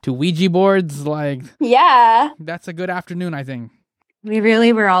to Ouija boards. Like, yeah, that's a good afternoon, I think. We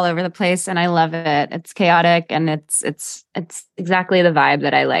really were all over the place, and I love it. It's chaotic, and it's exactly the vibe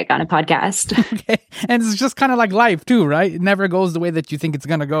that I like on a podcast. Okay, and it's just kind of like life too, right? It never goes the way that you think it's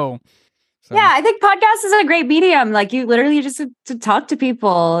gonna go. So. Yeah, I think podcast is a great medium. Like, you literally just to talk to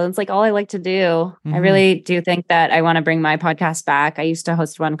people. It's like all I like to do. Mm-hmm. I really do think that I want to bring my podcast back. I used to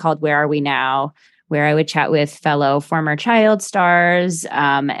host one called Where Are We Now, where I would chat with fellow former child stars.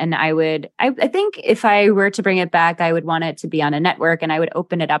 And I think if I were to bring it back, I would want it to be on a network, and I would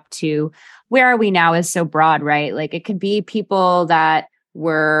open it up to Where Are We Now is so broad, right? Like, it could be people that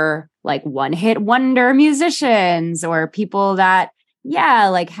were like one-hit wonder musicians, or people that,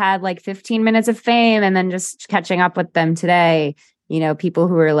 like had like 15 minutes of fame and then just catching up with them today. You know, people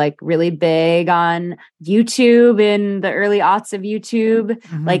who are like really big on YouTube in the early aughts of YouTube.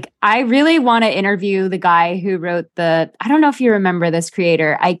 Mm-hmm. Like, I really want to interview the guy who wrote I don't know if you remember this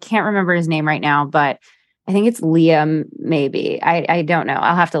creator. I can't remember his name right now, but I think it's Liam, maybe. I don't know.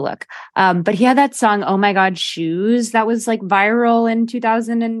 I'll have to look. But he had that song, Oh My God, Shoes, that was like viral in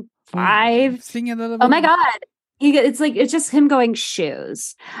 2005. Sing it a little bit. Oh my God. It's just him going,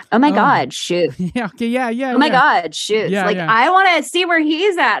 shoes. Oh my God, shoes. Yeah. Okay. Yeah. Oh my God, shoes. Yeah, I want to see where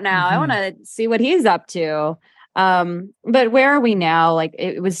he's at now. Mm-hmm. I want to see what he's up to. But Where Are We Now? Like,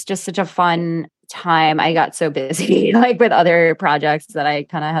 it was just such a fun time. I got so busy like with other projects that I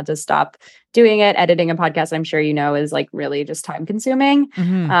kind of had to stop doing it. Editing a podcast, I'm sure you know, is like really just time consuming.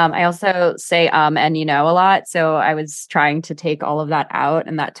 Mm-hmm. I also say and you know a lot, so I was trying to take all of that out,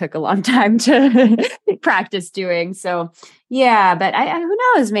 and that took a long time to practice doing. So yeah, but I who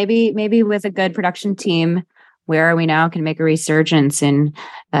knows, maybe with a good production team, Where Are We Now can make a resurgence in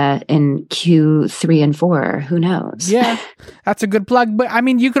Q3 and 4. Who knows? Yeah, that's a good plug. But I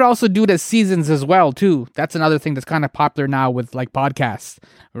mean, you could also do it as seasons as well too. That's another thing that's kind of popular now with like podcasts,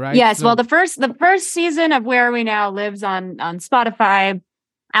 right? Yes. So, well, the first season of Where Are We Now lives on Spotify,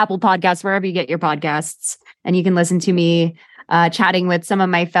 Apple Podcasts, wherever you get your podcasts, and you can listen to me chatting with some of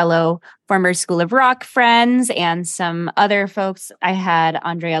my fellow former School of Rock friends and some other folks. I had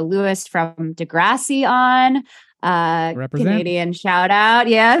Andrea Lewis from Degrassi on, Canadian shout out.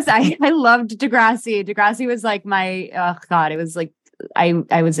 Yes, I loved Degrassi. Degrassi was like my, oh God, it was like,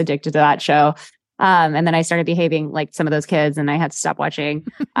 I was addicted to that show. And then I started behaving like some of those kids and I had to stop watching.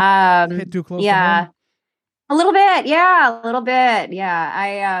 Hit too close to Yeah. home? A little bit. Yeah. A little bit.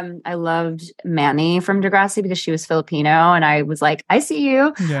 Yeah. I loved Manny from Degrassi because she was Filipino and I was like, I see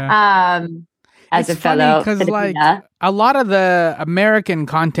you. Yeah. As It's a funny fellow because like Filipina. a lot of the American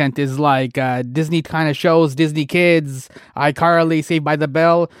content is like Disney kind of shows, Disney Kids, iCarly, Saved by the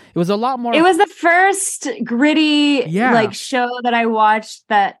Bell. It was a lot more. It was the first gritty Yeah. like show that I watched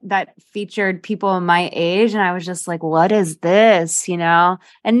that featured people my age, and I was just like, "What is this?" You know.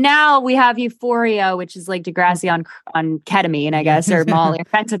 And now we have Euphoria, which is like Degrassi on ketamine, I guess, or Molly or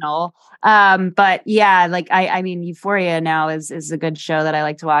fentanyl. But yeah, like I mean, Euphoria now is a good show that I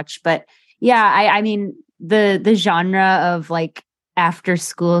like to watch. But yeah, I mean the genre of like after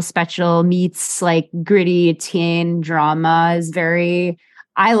school special meets like gritty teen drama is very.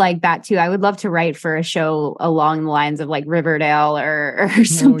 I like that too. I would love to write for a show along the lines of like Riverdale or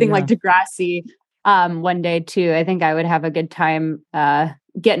something like Degrassi one day too. I think I would have a good time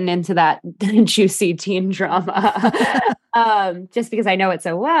getting into that juicy teen drama just because I know it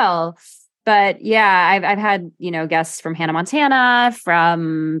so well. But yeah, I've had, guests from Hannah Montana,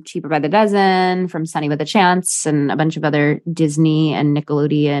 from Cheaper by the Dozen, from Sunny with a Chance, and a bunch of other Disney and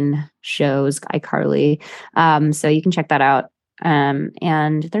Nickelodeon shows, iCarly. So you can check that out.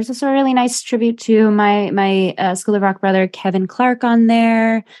 And there's also a really nice tribute to my School of Rock brother, Kevin Clark, on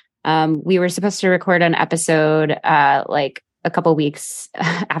there. We were supposed to record an episode like a couple weeks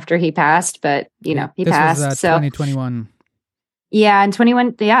after he passed, but he passed. Was, so 2021. Yeah, and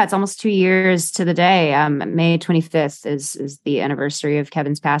 21. Yeah, it's almost 2 years to the day. May 25th is the anniversary of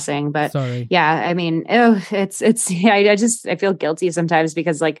Kevin's passing. But Sorry. yeah, I mean, it's. Yeah, I feel guilty sometimes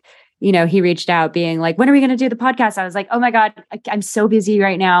because like he reached out being like, when are we going to do the podcast? I was like, oh my god, I'm so busy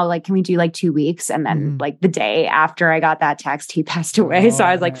right now. Like, can we do like 2 weeks? And then like the day after I got that text, he passed away. So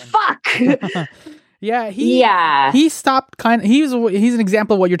I was like, fuck. Yeah, he stopped he's an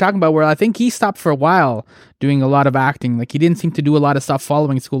example of what you're talking about, where I think he stopped for a while doing a lot of acting. Like he didn't seem to do a lot of stuff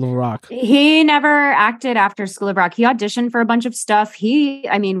following School of Rock. He never acted after School of Rock. He auditioned for a bunch of stuff. He,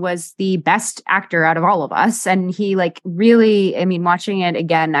 was the best actor out of all of us. And he like really, watching it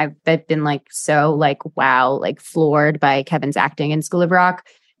again, I've been like so like wow, like floored by Kevin's acting in School of Rock.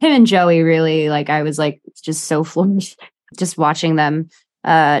 Him and Joey really like I was like just so floored just watching them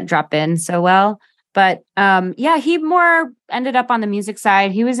drop in so well. But he more ended up on the music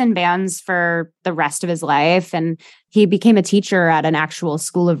side. He was in bands for the rest of his life, and he became a teacher at an actual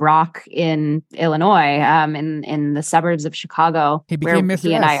School of Rock in Illinois, in the suburbs of Chicago, he became where Mr.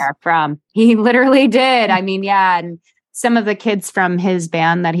 he and S. I are from. He literally did. And some of the kids from his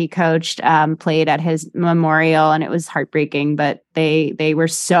band that he coached played at his memorial, and it was heartbreaking. But they were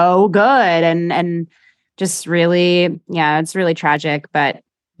so good, and just really, it's really tragic, but.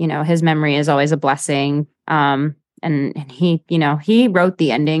 His memory is always a blessing. And he wrote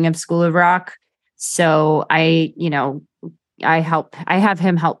the ending of School of Rock. So I have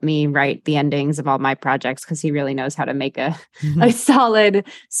him help me write the endings of all my projects because he really knows how to make a solid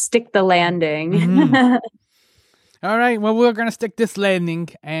stick the landing. Mm-hmm. All right. Well, we're going to stick this landing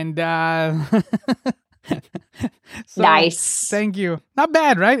and, so, nice. Thank you. Not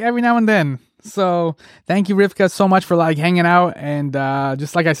bad, right? Every now and then. So thank you, Rivka, so much for like hanging out and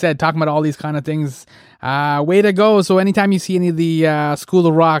just like I said, talking about all these kind of things. Way to go. So anytime you see any of the School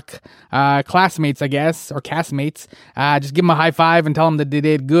of Rock classmates, I guess, or castmates, just give them a high five and tell them that they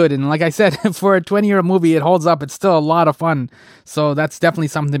did good. And like I said, for a 20-year movie, it holds up. It's still a lot of fun. So that's definitely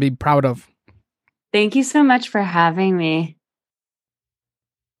something to be proud of. Thank you so much for having me.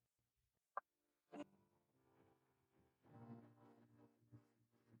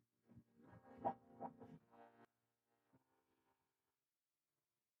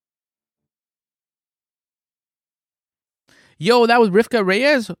 Yo, that was Rivka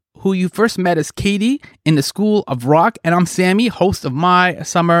Reyes, who you first met as Katie in the School of Rock, and I'm Sammy, host of My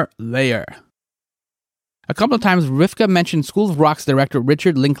Summer Lair. A couple of times, Rivka mentioned School of Rock's director,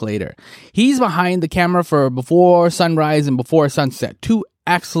 Richard Linklater. He's behind the camera for Before Sunrise and Before Sunset, 2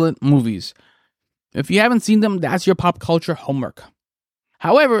 excellent movies. If you haven't seen them, that's your pop culture homework.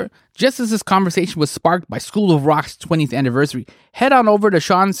 However, just as this conversation was sparked by School of Rock's 20th anniversary, head on over to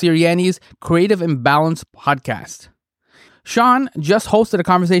Sean Sirianni's Creative Imbalance podcast. Sean just hosted a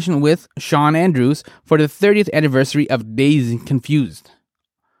conversation with Sean Andrews for the 30th anniversary of Dazed and Confused.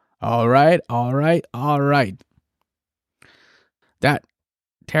 All right. That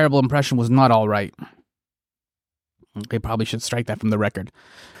terrible impression was not all right. They probably should strike that from the record.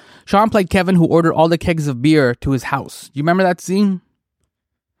 Sean played Kevin, who ordered all the kegs of beer to his house. Do you remember that scene?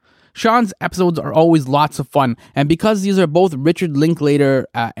 Sean's episodes are always lots of fun, and because these are both Richard Linklater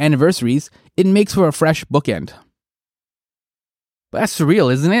anniversaries, it makes for a fresh bookend. But that's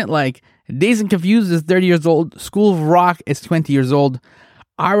surreal, isn't it? Like, Dazed and Confused is 30 years old, School of Rock is 20 years old.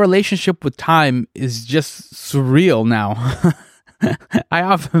 Our relationship with time is just surreal now. I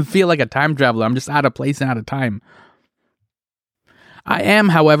often feel like a time traveler. I'm just out of place and out of time. I am,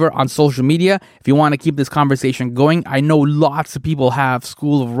 however, on social media. If you want to keep this conversation going, I know lots of people have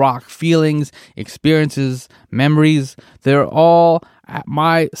School of Rock feelings, experiences, memories. They're all at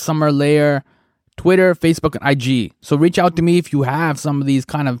my Summer Lair, Twitter, Facebook, and IG. So reach out to me if you have some of these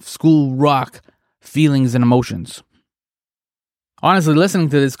kind of School Rock feelings and emotions. Honestly, listening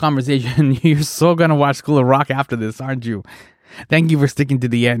to this conversation, you're so going to watch School of Rock after this, aren't you? Thank you for sticking to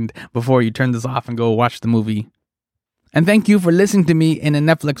the end before you turn this off and go watch the movie. And thank you for listening to me in a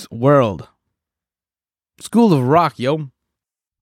Netflix world. School of Rock, yo.